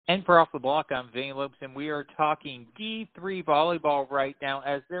And for Off the Block, I'm Vinny Lopes, and we are talking D3 volleyball right now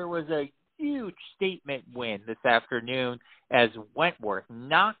as there was a huge statement win this afternoon as Wentworth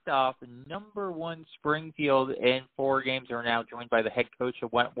knocked off number one Springfield in 4 games. Are now joined by the head coach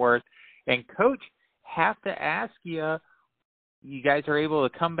of Wentworth. And, Coach, have to ask you, you guys are able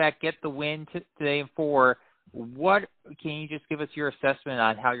to come back, get the win today in 4. What can you just give us your assessment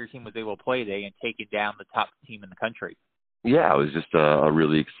on how your team was able to play today and taking down the top team in the country? Yeah, it was just a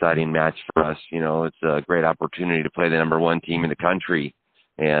really exciting match for us. You know, it's a great opportunity to play the number one team in the country.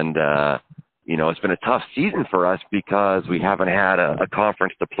 And, you know, it's been a tough season for us because we haven't had a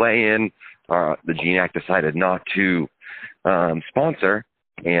conference to play in. The GNAC decided not to sponsor,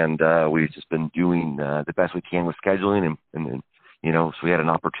 and we've just been doing the best we can with scheduling. And, you know, so we had an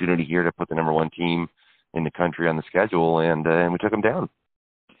opportunity here to put the number one team in the country on the schedule, and we took them down.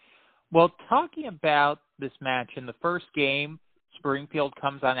 Well, talking about this match, in the first game, Springfield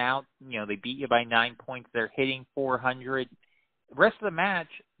comes on out. You know, they beat you by 9 points. They're hitting 400. The rest of the match,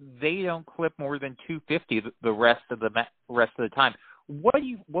 they don't clip more than 250 the rest of the time. What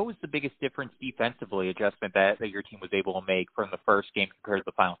was the biggest difference defensively, adjustment that your team was able to make from the first game compared to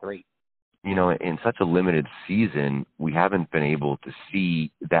the final 3? You know, in such a limited season, we haven't been able to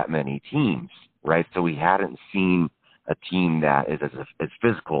see that many teams, right? So we hadn't seen a team that is as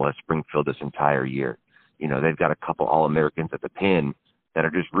physical as Springfield this entire year. You know, they've got a couple All-Americans at the pin that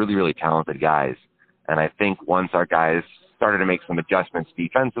are just really, really talented guys. And I think once our guys started to make some adjustments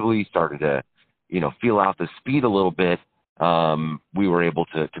defensively, started to, you know, feel out the speed a little bit, we were able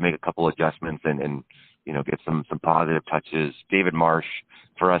to make a couple adjustments and you know, get some positive touches. David Marsh,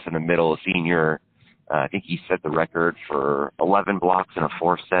 for us in the middle, a senior, I think he set the record for 11 blocks in a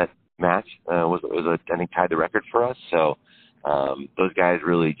 4-set match. I think tied the record for us. So those guys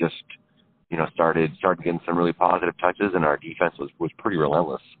really just, you know, started getting some really positive touches, and our defense was pretty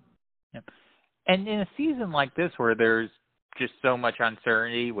relentless. Yep. And in a season like this where there's just so much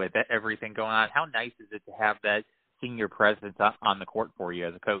uncertainty with everything going on, how nice is it to have that senior presence on the court for you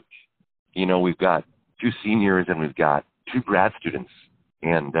as a coach? You know, we've got 2 seniors and we've got 2 grad students.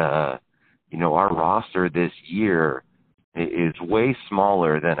 And, you know, our roster this year is way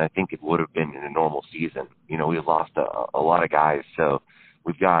smaller than I think it would have been in a normal season. You know, we've lost a lot of guys. So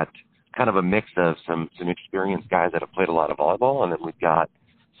we've got kind of a mix of some experienced guys that have played a lot of volleyball, and then we've got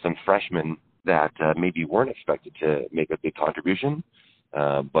some freshmen that maybe weren't expected to make a big contribution,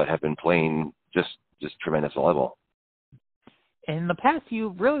 but have been playing just tremendous volleyball. In the past,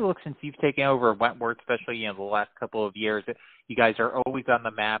 you really look since you've taken over Wentworth, especially, you know, the last couple of years, you guys are always on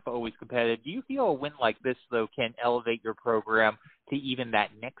the map, always competitive. Do you feel a win like this, though, can elevate your program to even that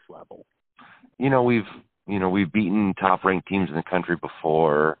next level? You know, we've beaten top-ranked teams in the country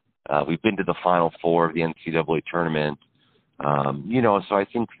before. We've been to the Final Four of the NCAA tournament. You know, so I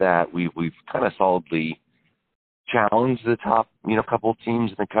think that we've kind of solidly challenged the top, you know, couple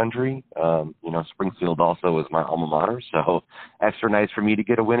teams in the country. You know, Springfield also is my alma mater, so extra nice for me to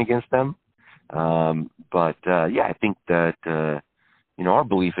get a win against them. But yeah, I think that you know, our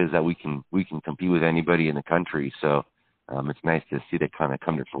belief is that we can compete with anybody in the country. So it's nice to see that kind of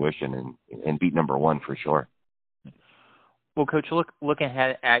come to fruition and beat number one for sure. Well, Coach, looking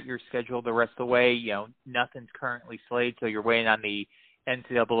ahead at your schedule the rest of the way, you know, nothing's currently slated, so you're waiting on the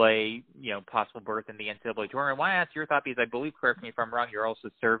NCAA, you know, possible berth in the NCAA tournament. I want to ask your thought because I believe, correct me if I'm wrong, you're also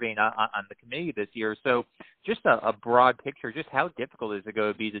serving on the committee this year. So just a broad picture, just how difficult is it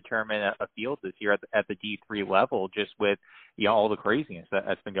going to be to determine a field this year at the D3 level, just with, you know, all the craziness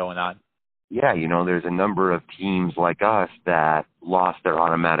that's been going on? Yeah, you know, there's a number of teams like us that lost their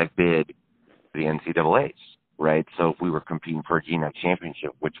automatic bid to the NCAAs, right? So if we were competing for a GNAC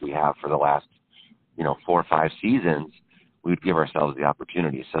championship, which we have for the last, you know, 4 or 5 seasons, we'd give ourselves the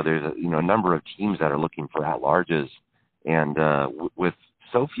opportunity. So there's a number of teams that are looking for at-larges, and with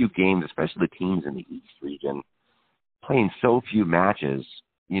so few games, especially the teams in the East region, playing so few matches,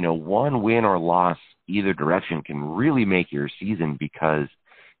 you know, one win or loss either direction can really make your season because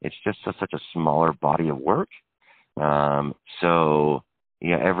it's just such a smaller body of work. So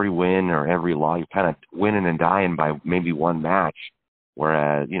yeah, every win or every loss, you're kind of winning and dying by maybe one match.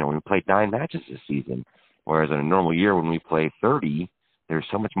 Whereas, you know, we played 9 matches this season. Whereas in a normal year when we play 30, there's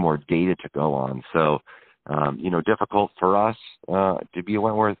so much more data to go on. So, you know, difficult for us to be a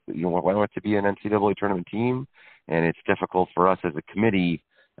Wentworth, Wentworth to be an NCAA tournament team, and it's difficult for us as a committee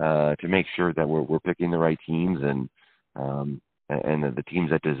to make sure that we're picking the right teams and the teams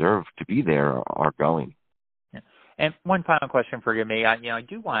that deserve to be there are going. And one final question for you, May. I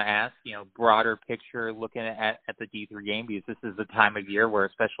do want to ask, you know, broader picture looking at the D3 game, because this is the time of year where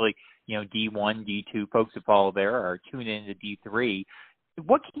especially, you know, D1, D2 folks that follow there are tuning into D3.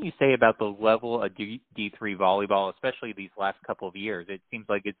 What can you say about the level of D3 volleyball, especially these last couple of years? It seems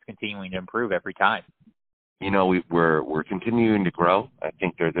like it's continuing to improve every time. We're continuing to grow. I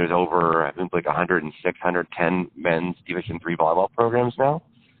think there's over, I think, like 106, 110 men's Division III volleyball programs now.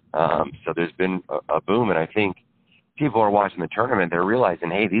 So there's been a boom, and I think people are watching the tournament. They're realizing,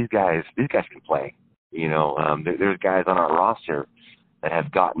 hey, these guys can play. There's guys on our roster that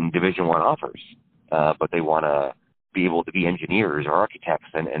have gotten Division I offers, but they want to be able to be engineers or architects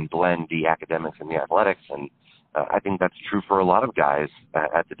and blend the academics and the athletics. And I think that's true for a lot of guys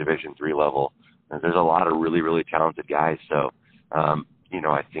at the Division III level. There's a lot of really, really talented guys. So,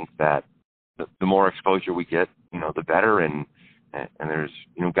 I think that the more exposure we get, the better. And there's,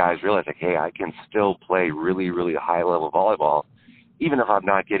 guys realize like, hey, I can still play really, really high level volleyball, even if I'm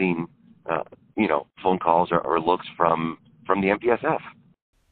not getting, phone calls or looks from the MPSF.